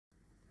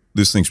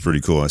This thing's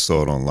pretty cool. I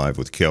saw it on live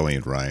with Kelly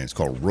and Ryan. It's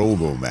called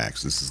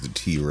ROBOMAX. This is the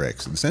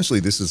T-Rex. And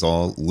essentially, this is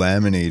all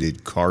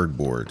laminated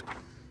cardboard,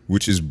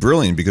 which is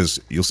brilliant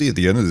because you'll see at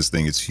the end of this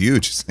thing, it's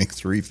huge. It's like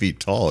 3 feet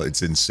tall.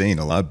 It's insane.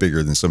 A lot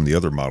bigger than some of the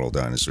other model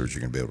dinosaurs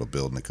you're going to be able to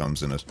build. And it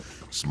comes in a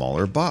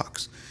smaller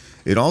box.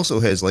 It also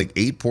has like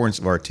 8 points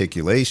of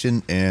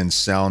articulation and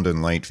sound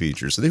and light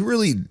features. So they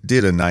really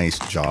did a nice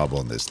job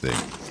on this thing.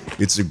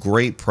 It's a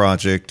great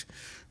project.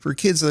 For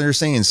kids that are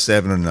saying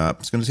 7 and up,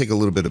 it's going to take a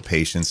little bit of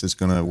patience. It's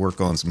going to work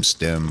on some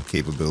STEM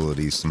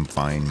capabilities, some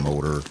fine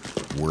motor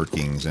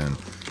workings, and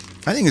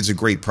I think it's a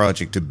great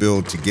project to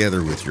build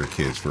together with your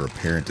kids for a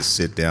parent to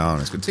sit down.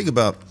 It's going to take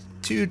about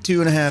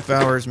 2.5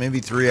 hours,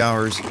 maybe 3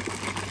 hours,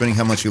 depending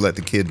how much you let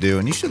the kid do.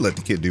 And you should let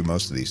the kid do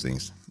most of these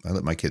things. I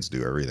let my kids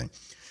do everything.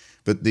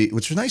 But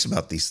what's nice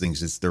about these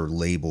things is they're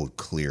labeled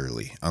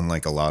clearly,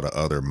 unlike a lot of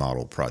other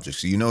model projects.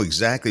 So you know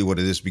exactly what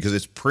it is because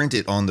it's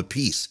printed on the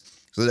piece.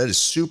 So that is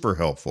super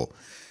helpful.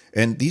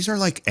 And these are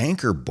like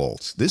anchor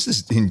bolts. This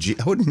is,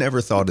 I would have never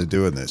thought of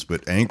doing this,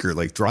 but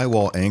like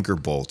drywall anchor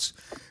bolts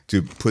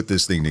to put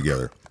this thing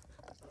together.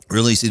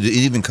 Really, it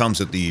even comes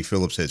with the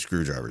Phillips head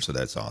screwdriver, so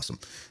that's awesome.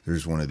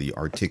 There's one of the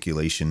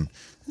articulation.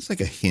 It's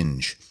like a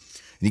hinge.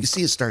 And you can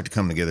see it start to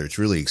come together. It's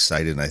really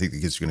excited, and I think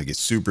the kids are going to get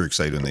super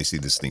excited when they see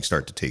this thing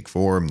start to take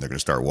form. They're going to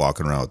start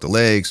walking around with the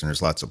legs, and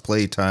there's lots of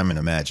playtime and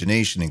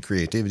imagination and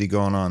creativity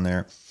going on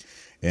there.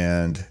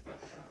 And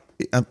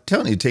I'm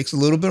telling you, it takes a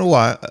little bit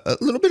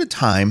of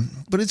time,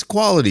 but it's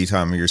quality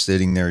time where you're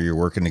sitting there, you're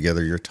working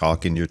together, you're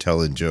talking, you're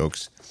telling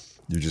jokes,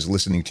 you're just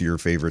listening to your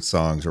favorite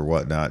songs or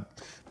whatnot.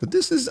 But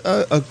this is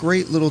a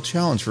great little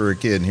challenge for a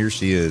kid, and here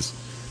she is,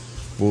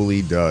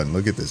 fully done.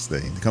 Look at this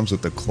thing. It comes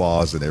with the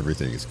claws and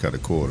everything. It's kind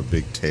of cool, and a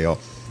big tail.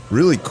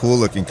 Really cool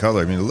looking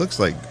color. I mean, it looks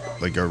like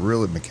a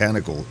really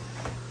mechanical,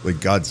 like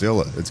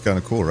Godzilla. It's kind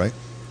of cool, right?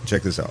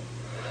 Check this out.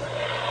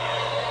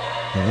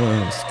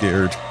 Oh, I'm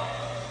scared.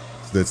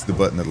 That's the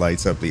button that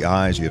lights up the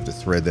eyes. You have to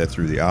thread that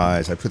through the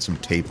eyes. I put some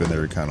tape in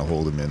there to kind of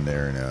hold them in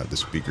there, and the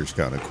speaker's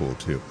kind of cool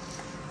too.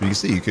 But you can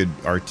see you could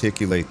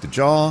articulate the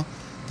jaw,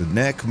 the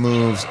neck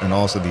moves, and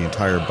also the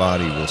entire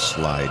body will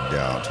slide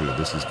down too.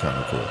 This is kind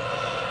of cool.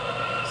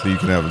 So you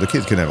can have, the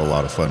kids can have a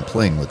lot of fun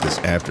playing with this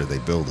after they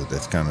build it.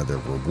 That's kind of their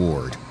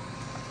reward.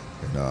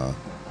 And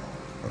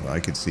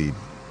I could see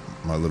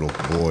my little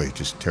boy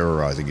just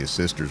terrorizing his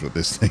sisters with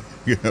this thing.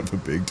 You have a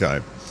big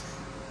time.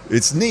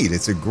 It's neat.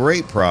 It's a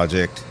great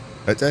project.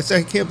 I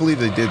can't believe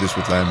they did this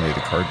with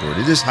laminated cardboard.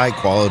 It is high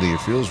quality.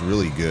 It feels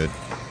really good.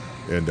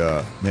 And,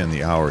 man,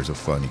 the hours of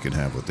fun you can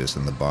have with this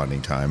and the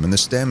bonding time. And the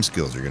STEM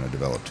skills you're going to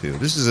develop, too.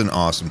 This is an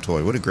awesome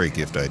toy. What a great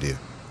gift idea.